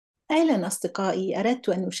أهلا أصدقائي، أردت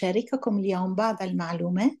أن أشارككم اليوم بعض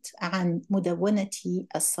المعلومات عن مدونتي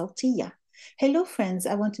الصوتية. Hello friends,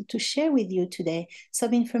 I wanted to share with you today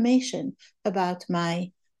some information about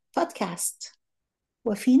my podcast.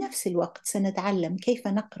 وفي نفس الوقت سنتعلم كيف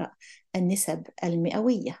نقرأ النسب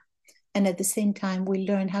المئوية. And at the same time we'll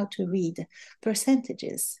learn how to read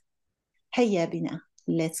percentages. هيا بنا,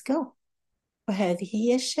 let's go. وهذه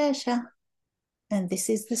هي الشاشة. And this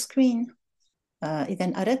is the screen.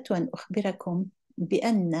 إذن أردت أن أخبركم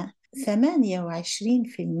بأن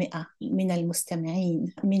 28% من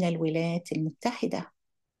المستمعين من الولايات المتحدة.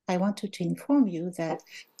 I wanted to inform you that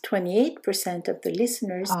 28% of the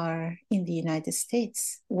listeners are in the United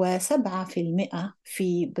States و7%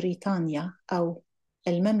 في بريطانيا أو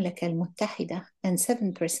المملكة المتحدة and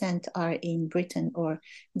 7% are in Britain or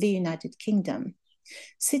the United Kingdom.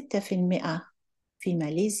 6% في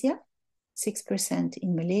ماليزيا 6%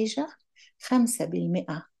 in Malaysia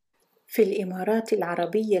 5% في الإمارات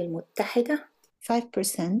العربية المتحدة 5%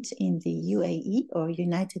 in the UAE or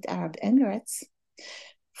United Arab Emirates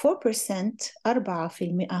 4%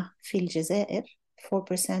 4% في الجزائر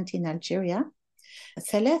 4% in Algeria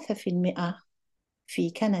 3% في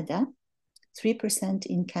كندا 3%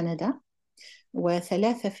 in Canada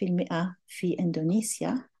و3% في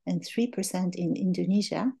إندونيسيا and 3% in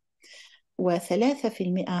Indonesia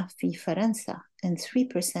و3% في فرنسا and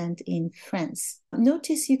 3% in France.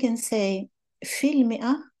 Notice you can say في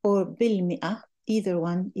المئة or بالمئة, either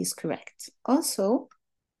one is correct. Also,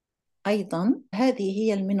 أيضا هذه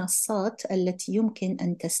هي المنصات التي يمكن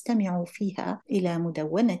أن تستمعوا فيها إلى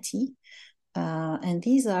مدونتي. And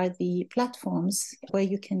these are the platforms where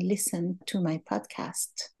you can listen to my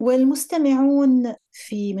podcast. والمستمعون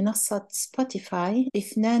في منصة سبوتيفاي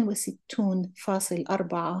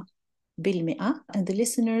 62.4%. And the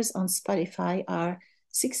listeners on Spotify are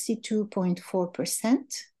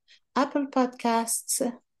 62.4%. Apple Podcasts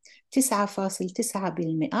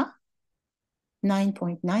 9.9%.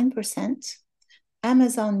 9.9%.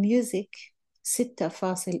 Amazon Music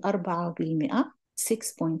 6.4%.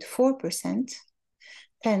 6.4%.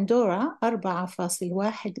 Pandora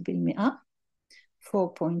 4.1%.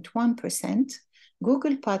 4.1%.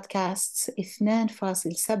 Google Podcasts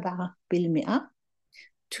 2.7%.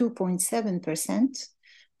 2.7%.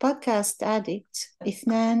 Podcast Addict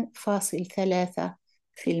 2.3%.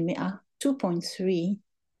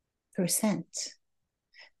 2.3%.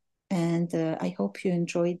 And I hope you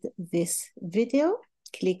enjoyed this video.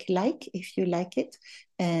 Click like if you like it.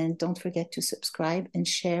 And don't forget to subscribe and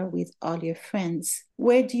share with all your friends.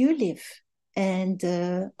 Where do you live? And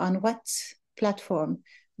on what platform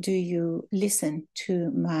do you listen to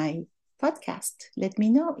my podcast? Let me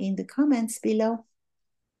know in the comments below.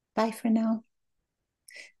 Bye for now.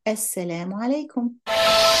 Assalamu alaikum.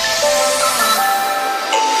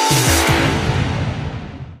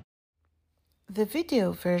 The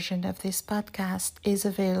video version of this podcast is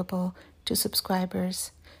available to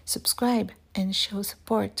subscribers. Subscribe and show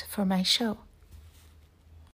support for my show.